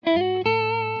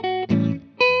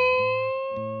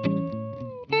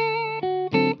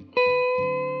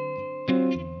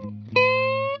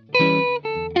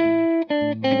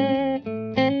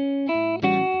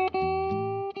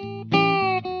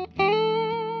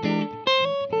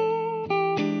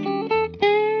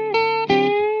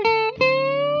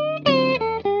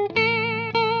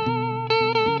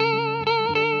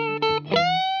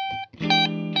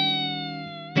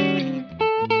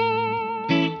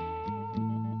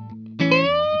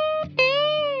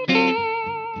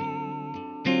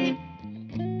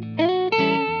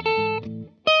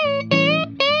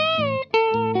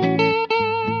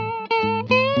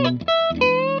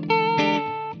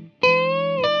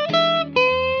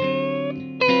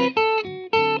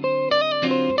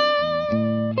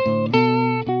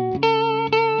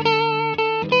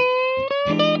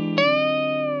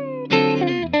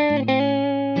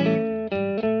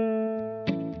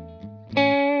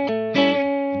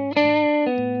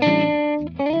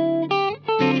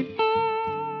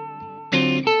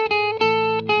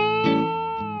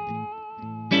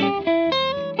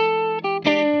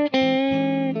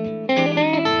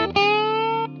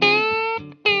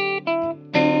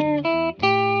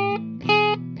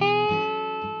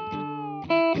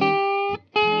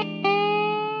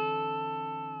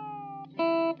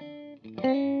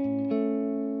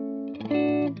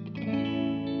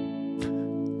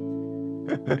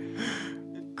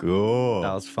Cool.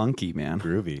 That was funky, man.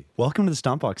 Groovy. Welcome to the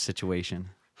Stompbox situation.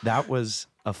 That was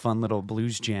a fun little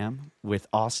blues jam with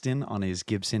Austin on his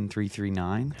Gibson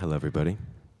 339 Hello, everybody.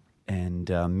 and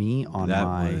me on That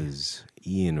my was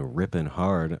Ian ripping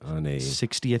hard on a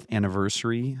 60th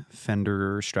anniversary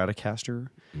Fender Stratocaster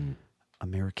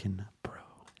American Pro.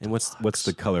 And what's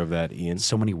the color of that, Ian?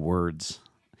 So many words.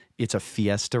 It's a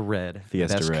Fiesta Red.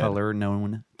 Fiesta best Red. color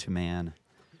known to man.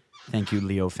 Thank you,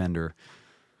 Leo Fender.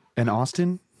 And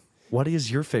Austin, what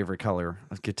is your favorite color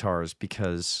of guitars?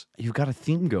 Because you've got a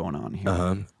theme going on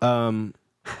here.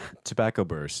 Tobacco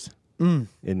Burst. In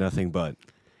nothing but.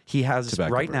 He has,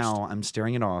 Tobacco right Burst. now, I'm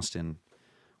staring at Austin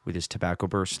with his Tobacco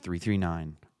Burst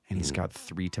 339, and he's got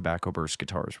 3 Tobacco Burst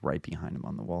guitars right behind him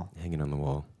on the wall. Hanging on the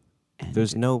wall. And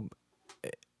There's no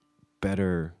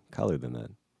better color than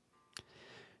that.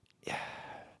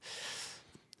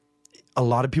 a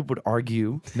lot of people would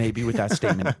argue maybe with that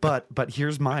statement, but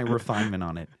here's my refinement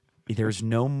on it. There's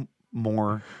no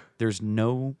more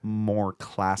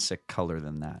classic color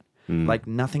than that. Like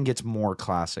nothing gets more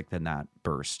classic than that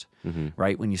burst,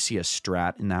 right? When you see a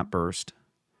Strat in that burst,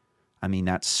 I mean,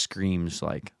 that screams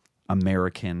like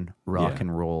American rock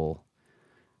and roll,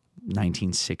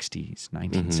 1960s,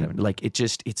 1970s. Like it's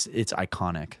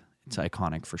iconic. It's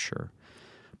iconic for sure.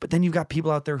 But then you've got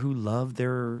people out there who love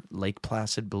their Lake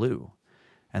Placid blue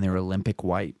and their Olympic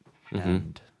white.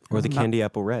 And Or the Candy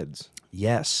Apple Reds.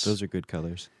 yes, Those are good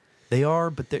colors. they are,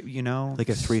 but they're, you know, Like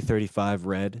a 335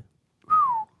 red.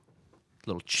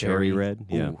 little cherry red,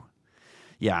 yeah. Ooh.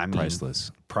 Yeah, I mean,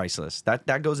 Priceless.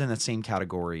 That goes in that same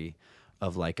category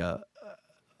of like a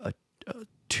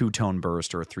 2-tone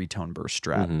burst or a 3-tone burst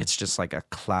Strat. It's just like a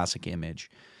classic image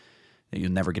that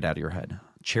you'll never get out of your head.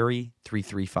 Cherry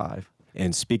 335.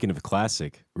 And speaking of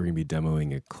classic, we're going to be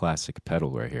demoing a classic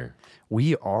pedal right here.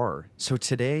 We are. So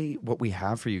today, what we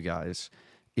have for you guys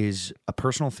is a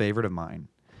personal favorite of mine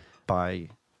by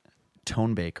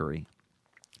Tone Bakery.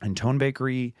 And Tone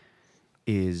Bakery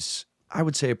is, I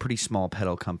would say, a pretty small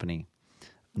pedal company.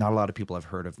 Not a lot of people have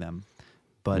heard of them,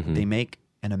 but they make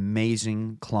an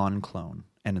amazing clone,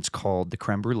 and it's called the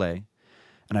Creme Brulee.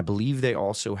 And I believe they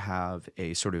also have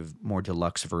a sort of more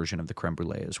deluxe version of the Creme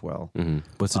Brulee as well.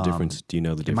 What's the difference? Do you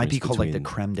know the It difference? might be called like the between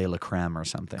Creme de la Creme or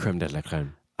something. Creme de la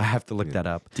creme. I have to look that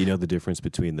up. Do you know the difference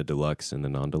between the deluxe and the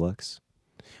non-deluxe?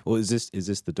 Well, is this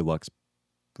the deluxe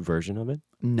version of it?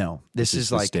 No, this is is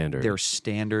the like standard. their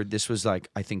standard. This was like,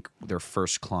 I think, their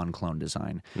first clone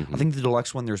design. I think the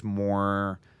deluxe one, there's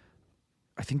more.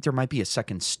 I think there might be a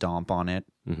second stomp on it,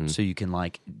 so you can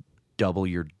like double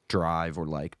your drive or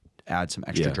like add some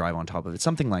extra drive on top of it,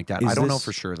 something like that. I don't know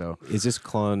for sure though. Is this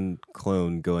clone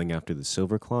going after the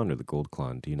silver clone or the gold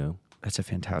clone? Do you know? That's a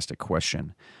fantastic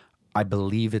question. I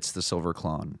believe it's the silver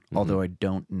clone, although I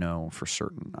don't know for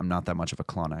certain. I'm not that much of a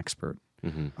clone expert.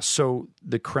 So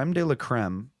the Creme de la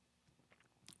Creme,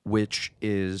 which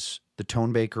is the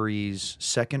Tone Bakery's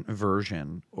second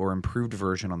version or improved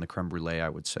version on the Creme Brulee, I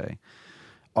would say,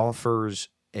 offers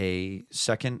a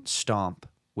second stomp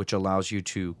which allows you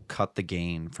to cut the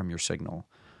gain from your signal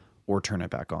or turn it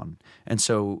back on. And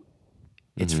so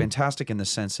it's fantastic in the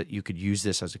sense that you could use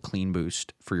this as a clean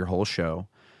boost for your whole show.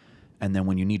 And then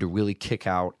when you need to really kick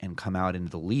out and come out into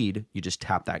the lead, you just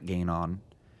tap that gain on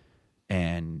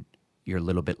and you're a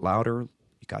little bit louder.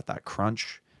 You got that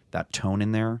crunch, that tone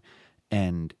in there,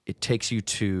 and it takes you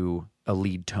to a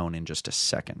lead tone in just a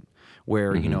second.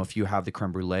 Where, you know, if you have the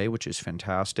Creme Brulee, which is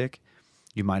fantastic,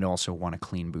 you might also want a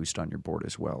clean boost on your board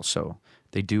as well. So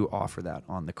they do offer that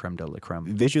on the Creme de la Creme.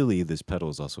 Visually, this pedal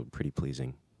is also pretty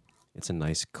pleasing. It's a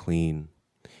nice, clean.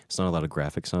 It's not a lot of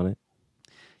graphics on it.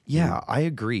 Yeah, I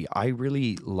agree. I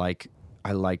like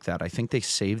that. I think they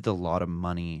saved a lot of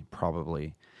money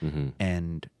probably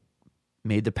and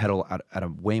made the pedal at a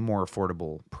way more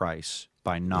affordable price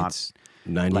by not. It's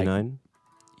 $99,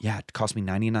 Yeah, it cost me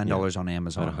 $99 on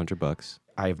Amazon. about $100.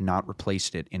 I have not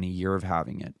replaced it in a year of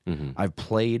having it. I've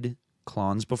played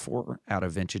clones before at a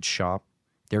vintage shop.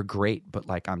 They're great, but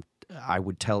like I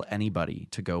would tell anybody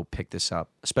to go pick this up,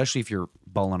 especially if you're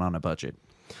balling on a budget.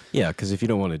 Yeah, because if you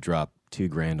don't want to drop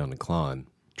 $2,000 on a clone,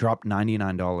 Drop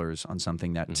 $99 on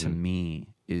something that to me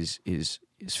is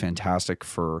fantastic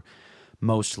for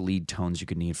most lead tones you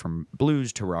could need, from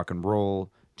blues to rock and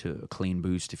roll to a clean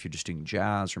boost if you're just doing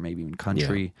jazz or maybe even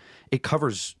country.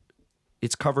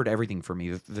 It's covered everything for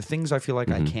me. The things I feel like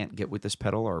I can't get with this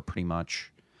pedal are pretty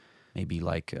much maybe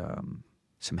like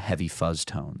some heavy fuzz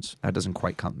tones. That doesn't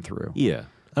quite come through. yeah.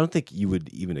 I don't think you would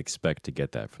even expect to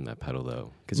get that from that pedal,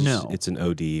 though. Because it's an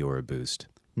OD or a boost.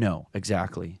 No,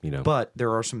 exactly. You know. But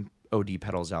there are some OD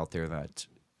pedals out there that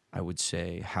I would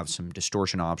say have some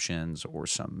distortion options or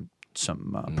some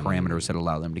some parameters that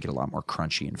allow them to get a lot more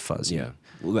crunchy and fuzzy. Yeah.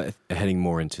 Well, heading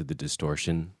more into the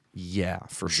distortion. Yeah,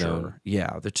 for Zone. sure.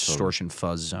 Yeah, the distortion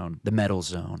fuzz zone, the metal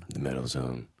zone. The metal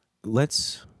zone.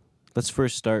 Let's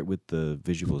first start with the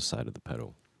visual side of the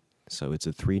pedal. So it's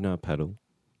a 3-knob pedal,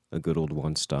 a good old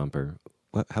one stomper.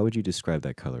 How would you describe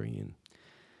that color, Ian?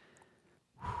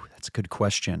 That's a good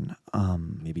question.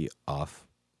 Maybe off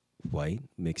white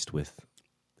mixed with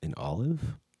an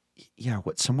olive? Yeah,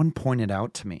 what someone pointed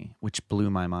out to me, which blew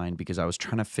my mind because I was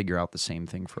trying to figure out the same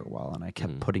thing for a while and I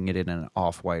kept putting it in an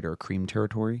off-white or cream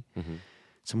territory.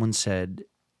 Someone said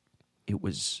it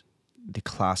was the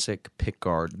classic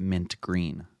pickguard mint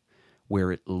green,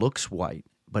 where it looks white,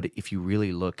 but if you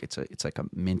really look, it's like a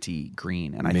minty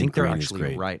green. And I think they're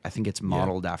actually right. I think it's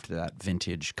modeled after that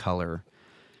vintage color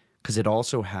because it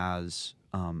also has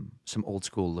some old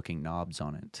school looking knobs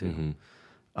on it too.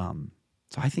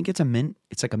 So I think it's a mint.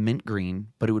 It's like a mint green,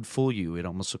 but it would fool you. It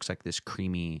almost looks like this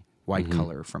creamy white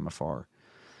color from afar,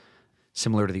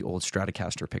 similar to the old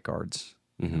Stratocaster pickguards.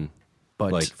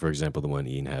 But like, for example, the one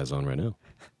Ian has on right now.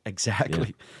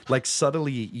 Exactly. Yeah. Like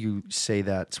subtly, you say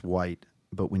that's white,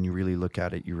 but when you really look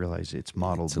at it, you realize it's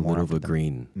modeled. It's a little of a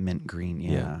green, mint green.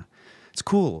 Yeah, it's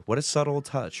cool. What a subtle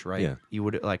touch, right? Yeah. You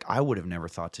would I would have never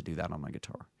thought to do that on my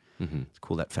guitar. It's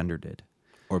cool that Fender did,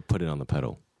 or put it on the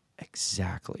pedal.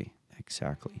 Exactly.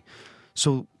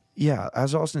 So yeah,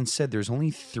 as Austin said, there's only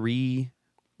 3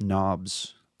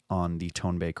 knobs on the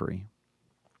Tone Bakery,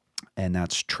 and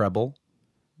that's treble,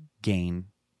 gain,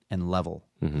 and level.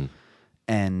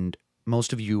 And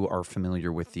most of you are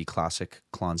familiar with the classic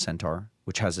Klon Centaur,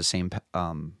 which has the same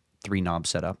 3-knob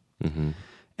setup.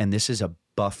 And this is a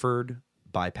buffered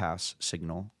bypass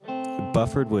signal.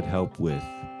 Buffered would help with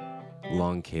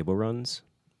long cable runs.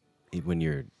 When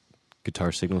your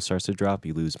guitar signal starts to drop,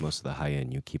 you lose most of the high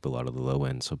end. You keep a lot of the low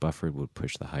end. So buffered would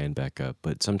push the high end back up.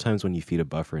 But sometimes when you feed a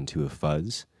buffer into a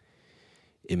fuzz,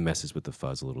 it messes with the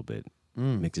fuzz a little bit.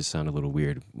 Makes it sound a little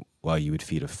weird while you would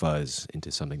feed a fuzz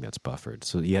into something that's buffered.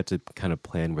 So you have to kind of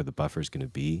plan where the buffer is going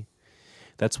to be.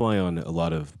 That's why on a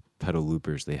lot of pedal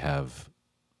loopers, they have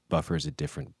buffers at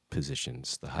different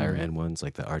positions. The higher end ones,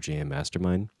 like the RJM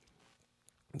Mastermind,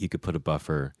 you could put a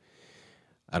buffer,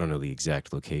 I don't know the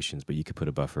exact locations, but you could put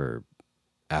a buffer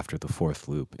after the 4th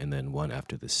loop, and then one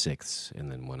after the 6th,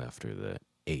 and then one after the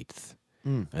 8th,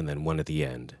 and then one at the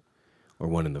end, or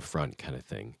one in the front kind of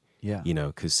thing. Yeah. You know,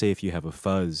 because say if you have a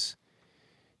fuzz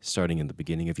starting in the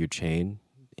beginning of your chain,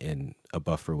 and a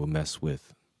buffer will mess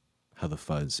with how the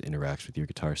fuzz interacts with your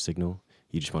guitar signal,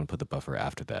 you just want to put the buffer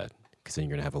after that, because then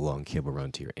you're going to have a long cable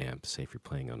run to your amp, say if you're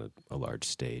playing on a large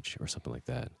stage or something like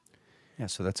that. Yeah,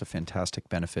 so that's a fantastic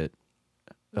benefit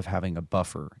of having a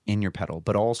buffer in your pedal,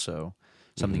 but also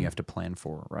something you have to plan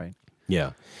for, right?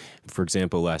 Yeah. For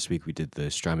example, last week we did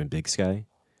the Strymon Big Sky,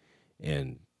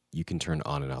 and you can turn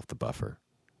on and off the buffer.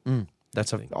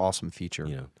 That's an awesome feature.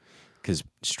 You know, because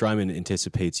Strymon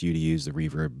anticipates you to use the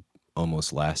reverb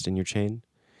almost last in your chain.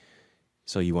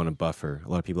 So you want to buffer. A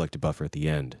lot of people like to buffer at the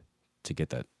end to get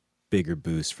that bigger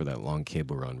boost for that long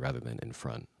cable run rather than in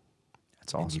front.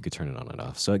 That's awesome. And you could turn it on and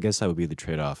off. So I guess that would be the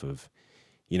trade-off of,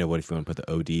 you know, what if you want to put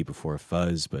the OD before a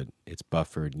fuzz, but it's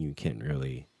buffered and you can't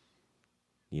really,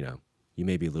 you know, you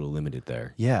may be a little limited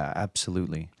there. Yeah,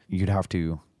 absolutely. You'd have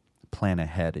to plan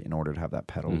ahead in order to have that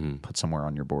pedal put somewhere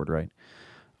on your board, right?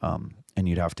 And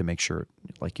you'd have to make sure,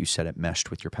 like you said, it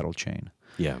meshed with your pedal chain.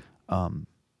 Yeah.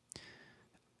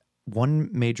 One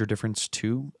major difference,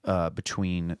 too,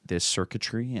 between this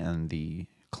circuitry and the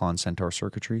Klon Centaur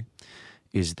circuitry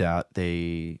is that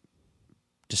they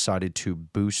decided to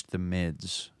boost the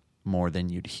mids more than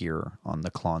you'd hear on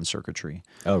the Klon circuitry.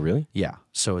 Oh, really? Yeah.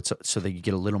 So it's so that you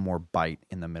get a little more bite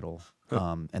in the middle.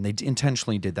 And they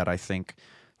intentionally did that, I think,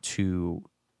 to,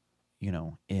 you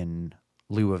know, in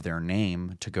lieu of their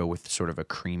name, to go with sort of a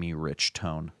creamy, rich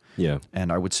tone. Yeah.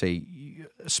 And I would say,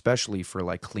 especially for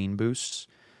like clean boosts,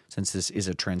 since this is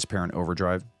a transparent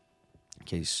overdrive, in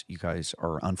case you guys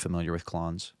are unfamiliar with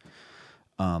Klons,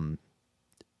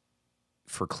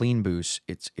 for clean boosts,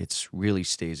 it's really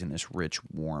stays in this rich,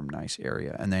 warm, nice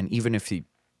area. And then even if you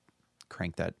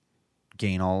crank that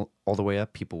gain all the way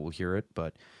up, people will hear it,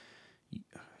 but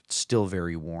it's still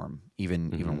very warm, even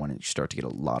when you start to get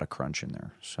a lot of crunch in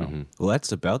there. So, well,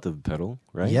 that's about the pedal,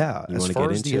 right? Yeah, you as wanna far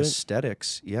get as the into it?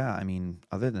 aesthetics, yeah. I mean,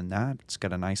 other than that, it's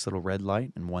got a nice little red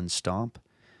light and one stomp.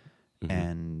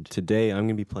 And Today I'm going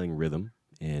to be playing rhythm,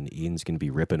 and Ian's going to be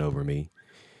ripping over me.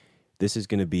 This is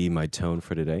going to be my tone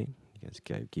for today. You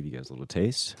guys, give you guys a little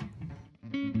taste.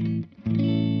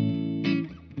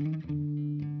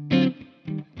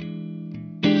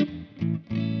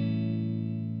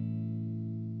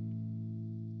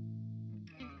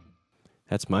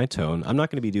 my tone, I'm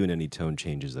not going to be doing any tone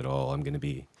changes at all. I'm going to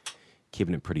be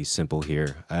keeping it pretty simple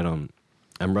here. I'm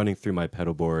running through my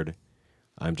pedal board.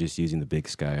 I'm just using the Big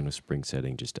Sky on a spring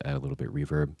setting just to add a little bit of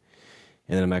reverb.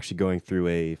 And then I'm actually going through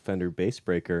a Fender Bass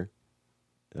Breaker.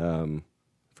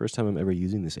 First time I'm ever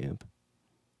using this amp.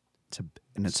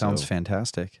 It sounds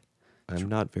fantastic. I'm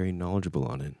not very knowledgeable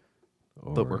on it.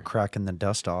 But we're cracking the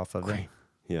dust off of it.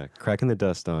 Yeah, cracking the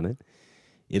dust on it.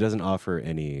 It doesn't offer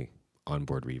any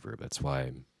onboard reverb. That's why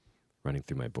I'm running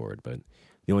through my board. But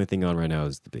the only thing on right now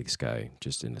is the Big Sky,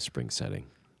 just in a spring setting.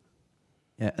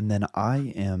 Yeah, and then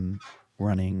I am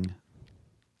running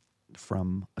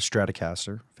from a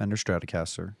Stratocaster, Fender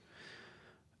Stratocaster,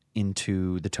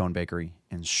 into the Tone Bakery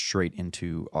and straight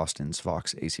into Austin's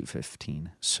Vox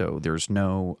AC15. So there's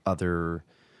no other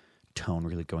tone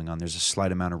really going on. There's a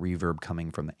slight amount of reverb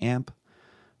coming from the amp.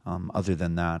 Other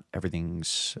than that,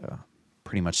 everything's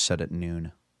pretty much set at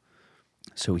noon.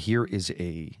 So here is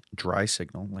a dry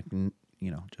signal, like,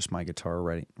 just my guitar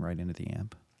right into the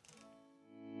amp.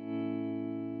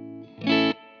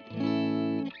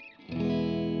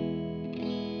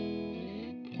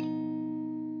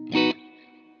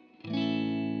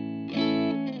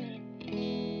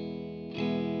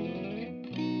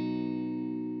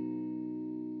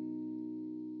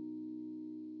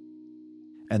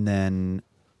 And then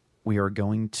we are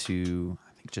going to,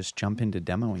 I think, just jump into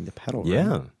demoing the pedal. Right?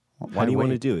 Yeah. Why How do you want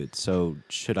to wait? do it? So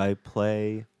should I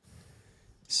play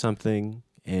something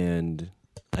and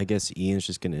I guess Ian's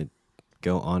just going to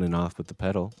go on and off with the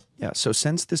pedal? Yeah, so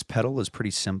since this pedal is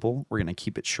pretty simple, we're going to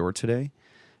keep it short today.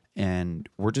 And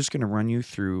we're just going to run you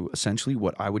through essentially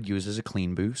what I would use as a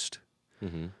clean boost.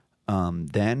 Mm-hmm.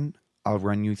 Then I'll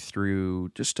run you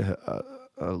through just a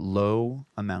low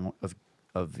amount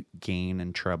of gain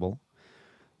and treble.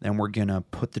 Then we're going to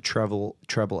put the treble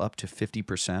up to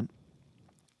 50%.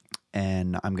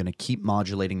 And I'm going to keep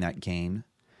modulating that gain.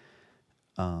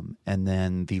 And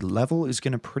then the level is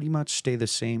going to pretty much stay the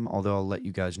same, although I'll let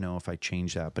you guys know if I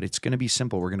change that. But it's going to be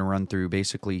simple. We're going to run through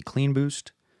basically clean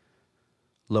boost,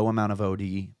 low amount of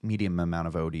OD, medium amount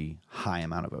of OD, high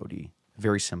amount of OD.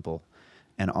 Very simple.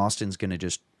 And Austin's going to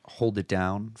just hold it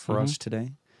down for us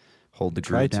today. Hold the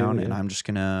groove down, and I'm just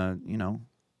going to,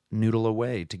 noodle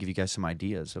away to give you guys some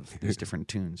ideas of these different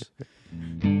tunes.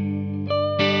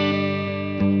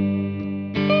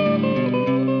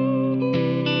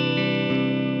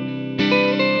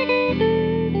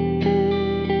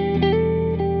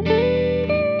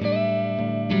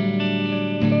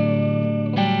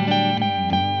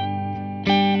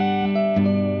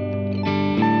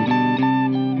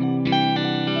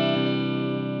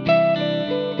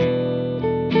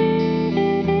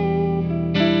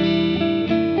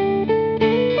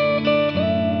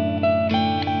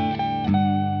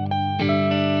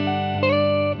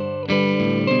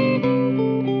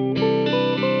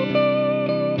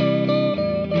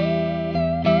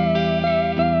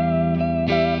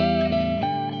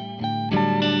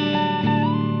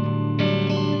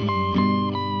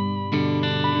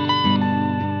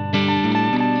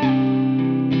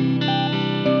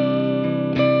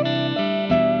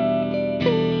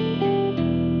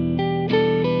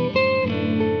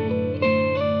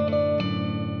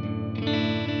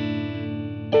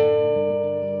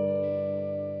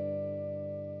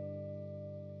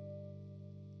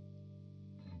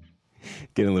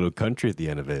 Getting a little country at the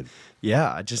end of it.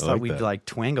 Yeah, I just thought like we'd that. like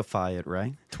twangify it,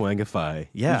 right? Twangify.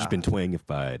 Yeah. You've just been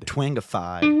twangified.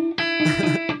 Twangify.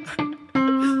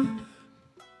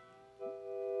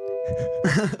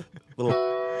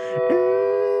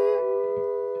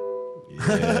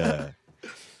 Yeah.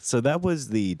 So that was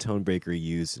the tone breaker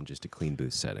used in just a clean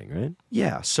boost setting, right?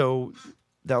 Yeah, so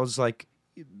that was like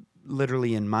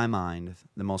literally in my mind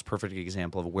the most perfect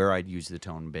example of where I'd use the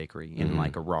tone bakery in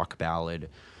like a rock ballad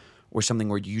or something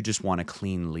where you just want a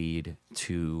clean lead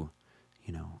to,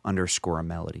 underscore a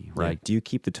melody, right? Yeah. Do you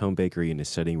keep the tone bakery in a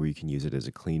setting where you can use it as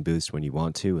a clean boost when you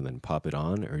want to and then pop it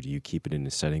on? Or do you keep it in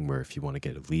a setting where if you want to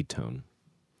get a lead tone?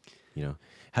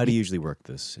 How do you usually work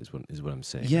this is what I'm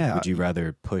saying. Yeah. Would you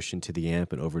rather push into the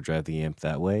amp and overdrive the amp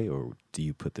that way? Or do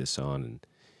you put this on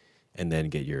and then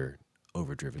get your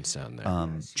overdriven sound there?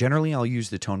 Generally, I'll use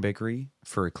the tone bakery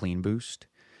for a clean boost.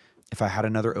 If I had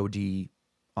another OD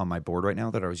on my board right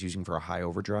now that I was using for a high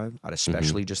overdrive, I'd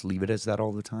especially just leave it as that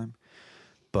all the time.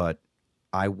 But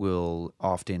I will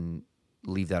often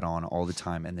leave that on all the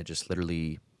time and then just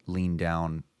literally lean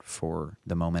down for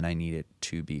the moment I need it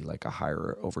to be like a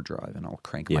higher overdrive, and I'll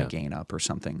crank my gain up or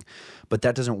something. But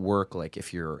that doesn't work like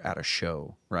if you're at a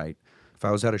show, right? If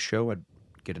I was at a show, I'd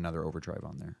get another overdrive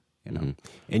on there,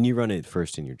 And you run it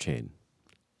first in your chain.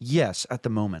 Yes, at the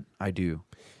moment I do.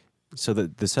 So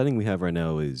the setting we have right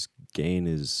now is gain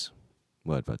is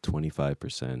what, about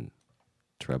 25%,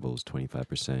 trebles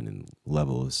 25%, and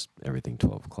level is everything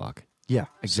 12 o'clock. Yeah,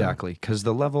 exactly. Because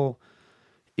the level,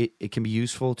 it can be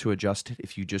useful to adjust it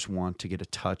if you just want to get a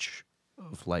touch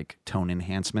of like tone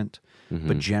enhancement. Mm-hmm.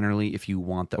 But generally, if you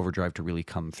want the overdrive to really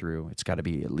come through, it's got to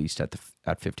be at least at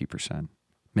 50%,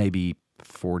 maybe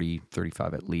 40,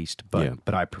 35 at least.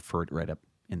 But I prefer it right up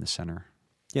in the center.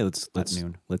 Yeah, let's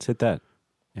noon. Let's hit that.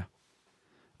 Yeah.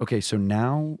 Okay, so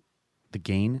now the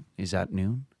gain is at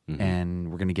noon,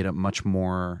 and we're going to get a much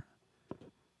more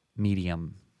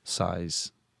medium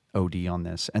size OD on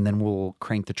this, and then we'll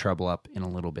crank the treble up in a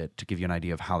little bit to give you an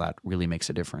idea of how that really makes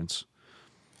a difference.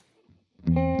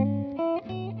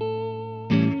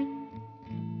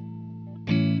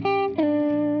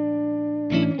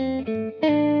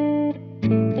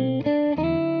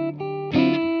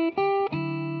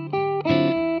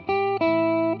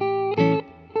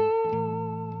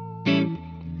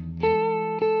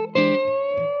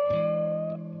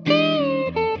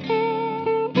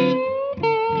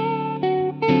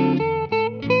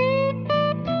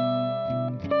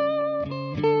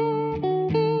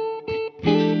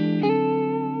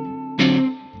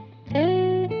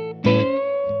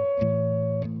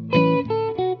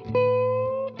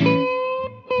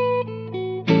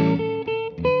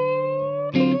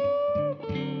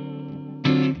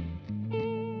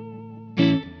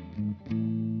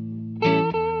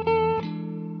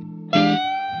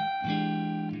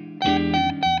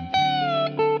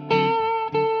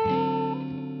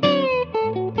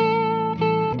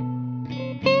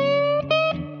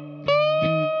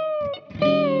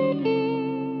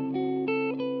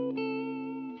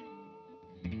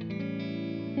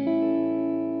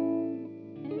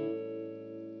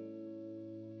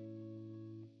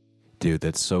 Dude,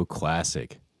 that's so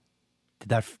classic.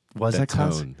 Was that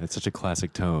classic? tone. That's such a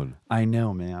classic tone. I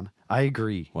know, man. I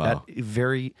agree. Wow. That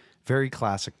very, very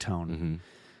classic tone.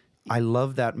 Mm-hmm. I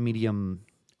love that medium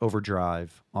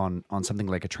overdrive on something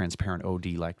like a transparent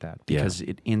OD like that, because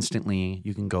it instantly,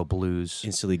 you can go blues.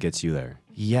 Instantly gets you there.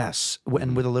 Yes.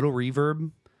 And with a little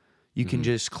reverb, you can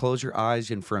just close your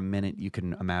eyes, and for a minute you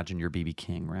can imagine your BB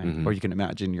King, right? Or you can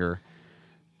imagine your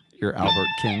Albert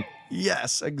King.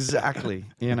 Yes, exactly.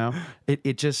 You know,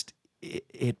 it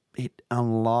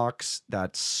unlocks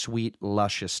that sweet,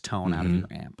 luscious tone out of your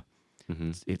amp.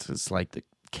 It's like the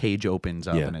cage opens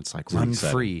up and it's like, run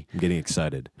free. I'm getting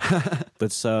excited.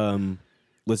 Let's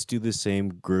do the same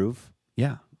groove.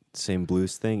 Yeah. Same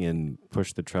blues thing, and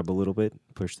push the treble a little bit,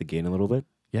 push the gain a little bit.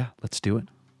 Yeah, let's do it.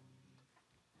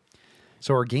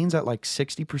 So our gain's at like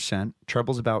 60%,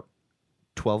 treble's about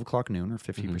 12 o'clock noon or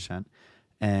 50%.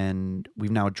 And we've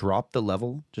now dropped the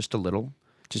level just a little.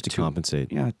 Just to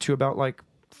compensate. Yeah, to about like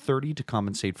 30 to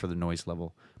compensate for the noise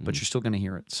level. But you're still going to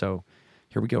hear it. So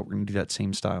here we go. We're going to do that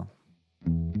same style.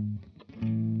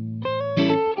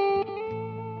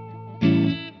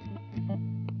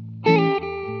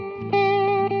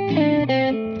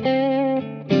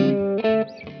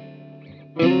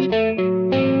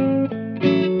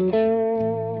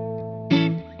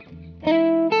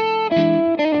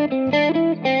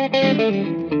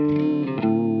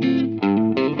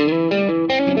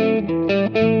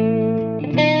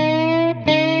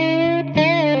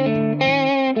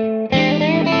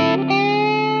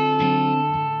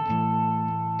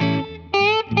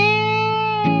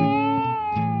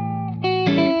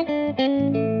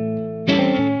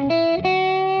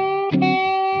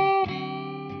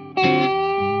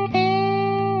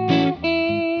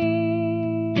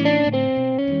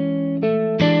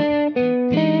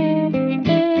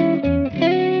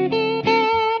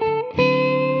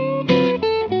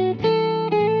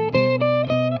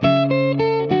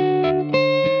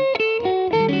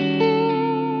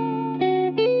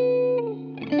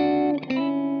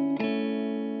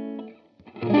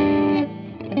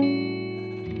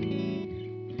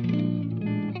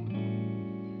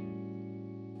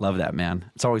 Love that, man.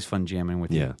 It's always fun jamming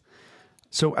with you.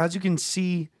 So as you can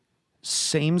see,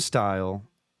 same style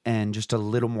and just a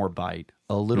little more bite,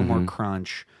 a little more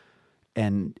crunch,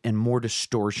 and more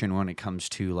distortion when it comes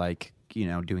to, like, you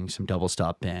know, doing some double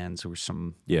stop bends or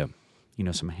some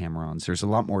some hammer-ons. There's a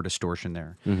lot more distortion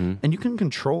there. And you can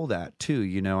control that too,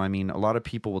 you know. I mean, a lot of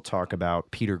people will talk about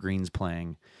Peter Green's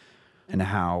playing and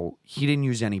how he didn't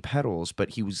use any pedals, but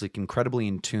he was like incredibly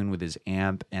in tune with his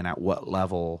amp and at what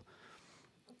level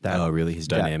that really? His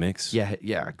dynamics? Yeah,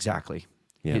 exactly.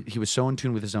 Yeah. He was so in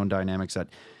tune with his own dynamics that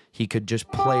he could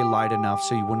just play light enough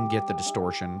so you wouldn't get the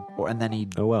distortion, and then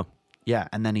he'd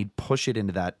and then he'd push it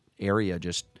into that area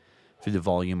just through the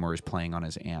volume where he's playing on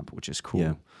his amp, which is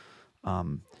cool.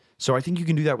 So I think you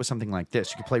can do that with something like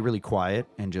this. You can play really quiet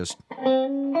and just, that's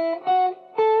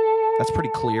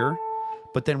pretty clear.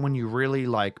 But then when you really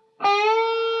like,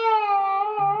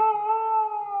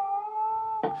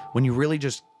 when you really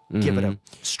just give it a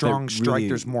strong That strike, really-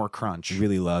 there's more crunch. It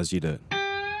really allows you to.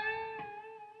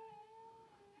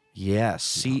 Yeah,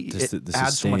 see, Just it the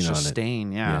adds so much sustain on it.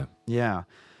 sustain. Yeah.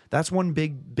 That's one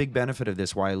big benefit of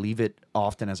this. Why I leave it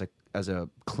often as a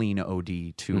clean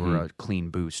OD to or a clean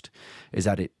boost, is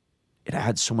that it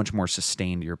adds so much more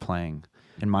sustain to your playing.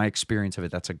 In my experience of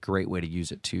it, that's a great way to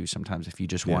use it too. Sometimes if you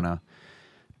just want to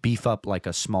beef up like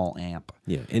a small amp.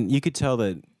 Yeah, and you could tell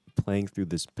that playing through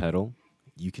this pedal,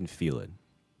 you can feel it.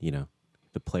 You know,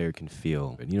 the player can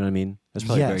feel. You know what I mean? That's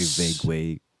probably a Yes.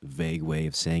 very vague way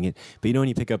of saying it. But you know, when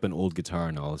you pick up an old guitar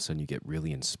and all of a sudden you get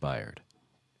really inspired.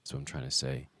 That's what I'm trying to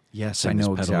say. Yes, And I this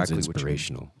know pedal is exactly what you mean.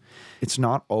 inspirational. It's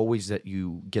not always that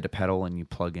you get a pedal and you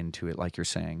plug into it, like you're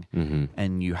saying,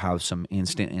 and you have some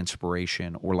instant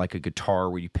inspiration, or like a guitar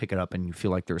where you pick it up and you feel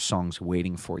like there's songs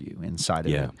waiting for you inside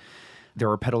of Yeah. it.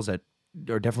 There are pedals that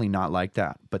are definitely not like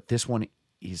that, but this one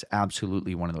is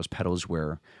absolutely one of those pedals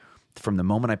where from the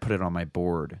moment I put it on my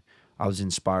board, I was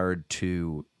inspired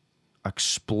to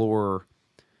explore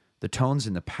the tones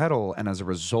in the pedal, and as a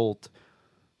result,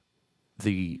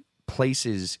 the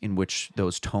places in which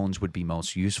those tones would be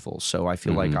most useful. So I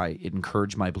feel like it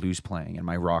encouraged my blues playing and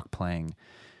my rock playing,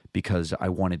 because I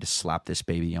wanted to slap this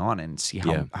baby on and see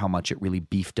how much it really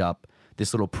beefed up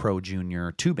this little Pro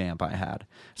Junior tube amp I had.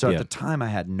 So at the time I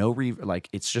had no like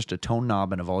it's just a tone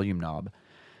knob and a volume knob,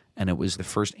 and it was the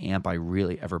first amp I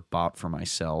really ever bought for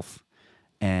myself,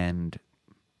 and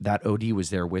that OD was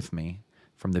there with me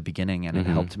from the beginning, and it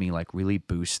helped me like really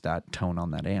boost that tone on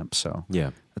that amp. So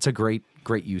Yeah. that's a great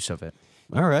use of it.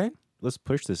 All right, let's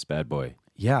push this bad boy.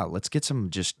 Yeah, let's get some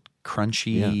just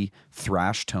crunchy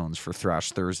thrash tones for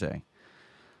Thrash Thursday.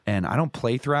 And I don't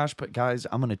play thrash, but guys,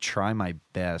 I'm going to try my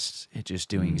best at just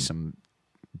doing some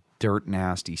dirt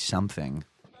nasty something.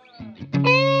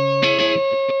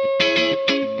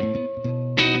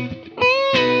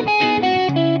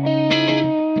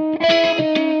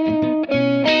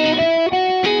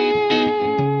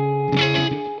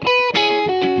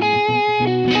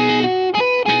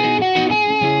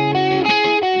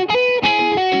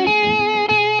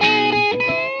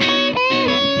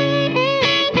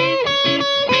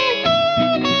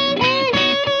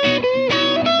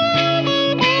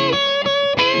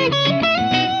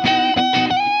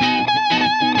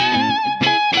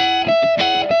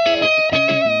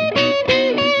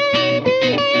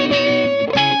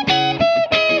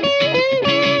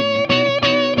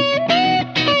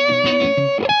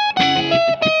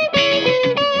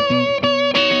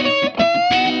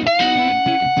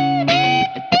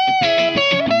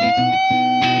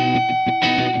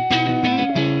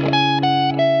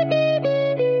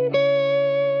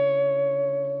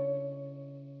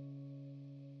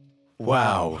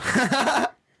 Wow.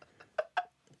 Fuck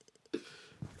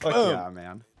yeah,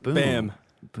 man. Boom. Bam.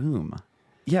 Boom.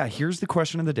 Yeah, here's the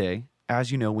question of the day.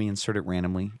 As you know, we insert it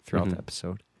randomly throughout the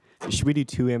episode. Should we do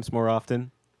 2 amps more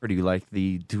often? Or do you like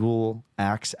the dual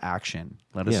axe action?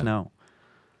 Let us Yeah. know.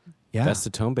 Yeah. That's the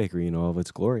Tone Bakery in all of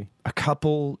its glory. A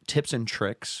couple tips and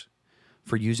tricks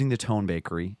for using the Tone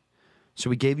Bakery. So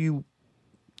we gave you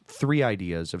 3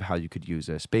 ideas of how you could use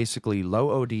this. Basically, low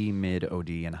OD, mid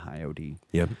OD, and high OD.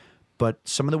 Yep. But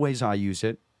some of the ways I use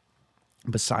it,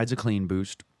 besides a clean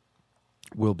boost,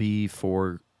 will be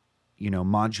for,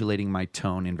 modulating my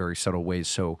tone in very subtle ways.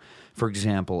 So, for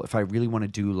example, if I really want to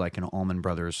do like an Allman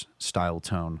Brothers style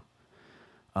tone,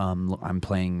 I'm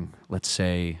playing, let's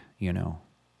say, in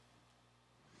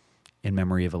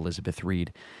memory of Elizabeth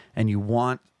Reed, and you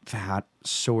want that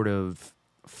sort of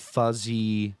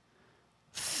fuzzy,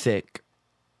 thick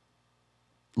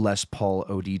Les Paul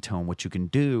OD tone. What you can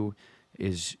do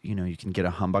is, you can get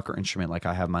a humbucker instrument like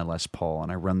I have my Les Paul,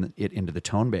 and I run it into the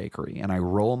Tone Bakery, and I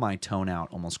roll my tone out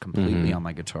almost completely on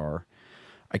my guitar.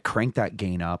 I crank that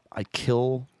gain up. I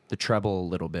kill the treble a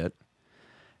little bit,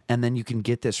 and then you can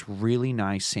get this really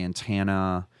nice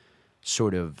Santana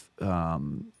sort of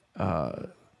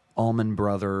Allman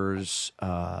Brothers,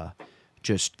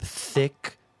 just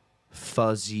thick,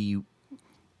 fuzzy,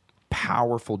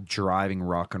 powerful, driving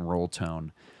rock and roll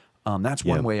tone. That's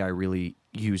one way I really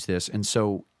use this. And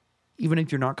so even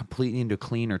if you're not completely into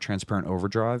clean or transparent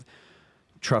overdrive,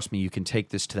 trust me, you can take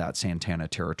this to that Santana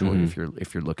territory if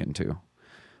you're looking to.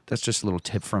 That's just a little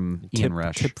tip from Ian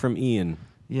Resch. Tip from Ian.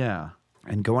 Yeah.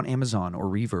 And go on Amazon or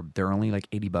Reverb. They're only like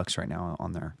 $80 right now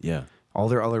on there. Yeah. All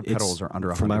their other pedals are under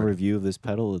 $100. For my review of this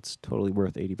pedal, it's totally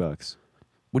worth $80.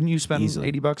 Wouldn't you spend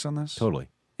Easily. $80 on this? Totally.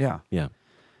 Yeah. Yeah.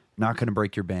 Not going to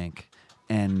break your bank.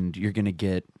 and you're going to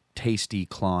get tasty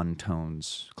clone-like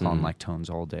tones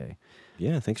all day.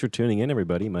 Yeah, thanks for tuning in,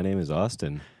 everybody. My name is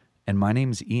Austin. And my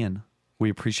name's Ian. We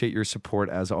appreciate your support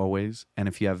as always. And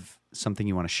if you have something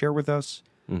you want to share with us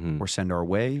or send our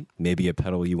way, maybe a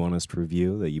pedal you want us to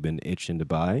review that you've been itching to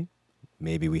buy,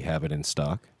 maybe we have it in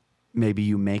stock. Maybe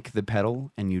you make the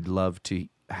pedal and you'd love to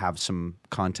have some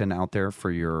content out there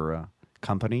for your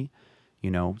company,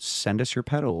 send us your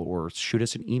pedal or shoot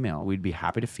us an email. We'd be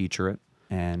happy to feature it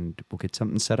and we'll get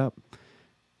something set up.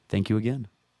 Thank you again.